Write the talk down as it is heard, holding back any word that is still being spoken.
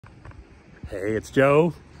Hey, it's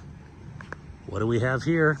Joe. What do we have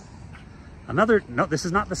here? No, this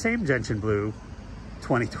is not the same Gentian Blue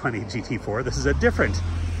 2020 GT4. This is a different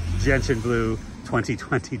Gentian Blue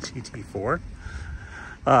 2020 GT4.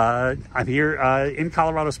 I'm here in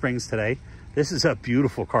Colorado Springs today. This is a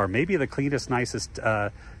beautiful car, maybe the cleanest, nicest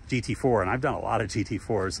GT4, and I've done a lot of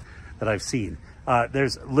GT4s that I've seen.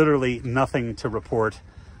 There's literally nothing to report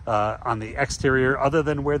on the exterior other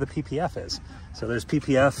than where the PPF is. So there's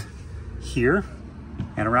PPF here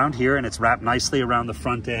and around here, and it's wrapped nicely around the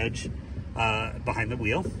front edge behind the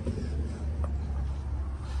wheel.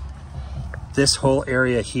 This whole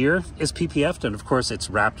area here is PPF'd, and of course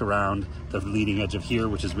it's wrapped around the leading edge of here,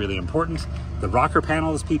 which is really important. The rocker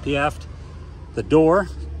panel is PPF'd. The door,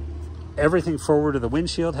 everything forward of the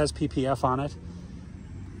windshield has PPF on it.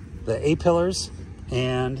 The A-pillars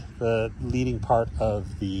and the leading part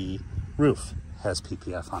of the roof has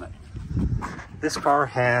PPF on it. This car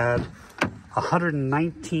had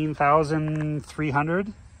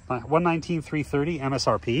 119,300, 119,330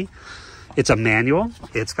 MSRP. It's a manual.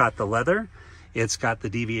 It's got the leather. It's got the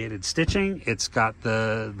deviated stitching. It's got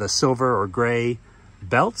the silver or gray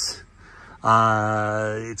belts.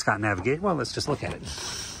 It's got navigate. Well, let's just look at it.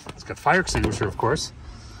 It's got fire extinguisher, of course.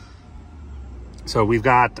 So we've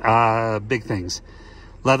got big things.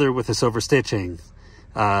 Leather with the silver stitching,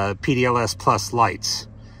 PDLS plus lights,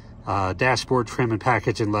 dashboard trim and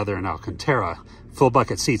package in leather and Alcantara. Full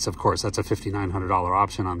bucket seats, of course. That's a $5,900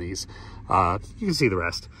 option on these. You can see the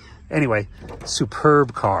rest. Anyway,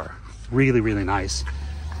 superb car. Really, really nice.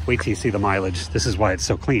 Wait till you see the mileage. This is why it's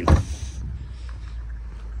so clean.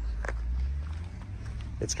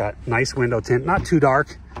 It's got nice window tint, not too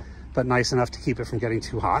dark, but nice enough to keep it from getting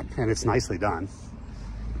too hot, and it's nicely done.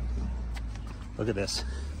 Look at this.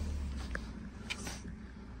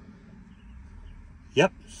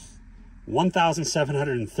 Yep,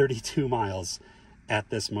 1,732 miles at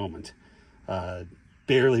this moment.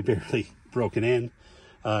 Barely broken in.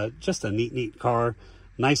 Just a neat car.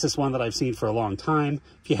 Nicest one that I've seen for a long time.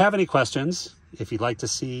 If you have any questions, if you'd like to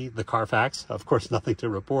see the Carfax, of course, nothing to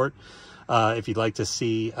report. If you'd like to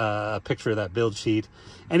see a picture of that build sheet,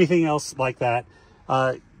 anything else like that,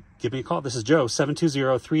 give me a call. This is Joe,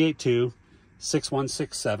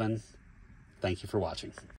 720-382-6167. Thank you for watching.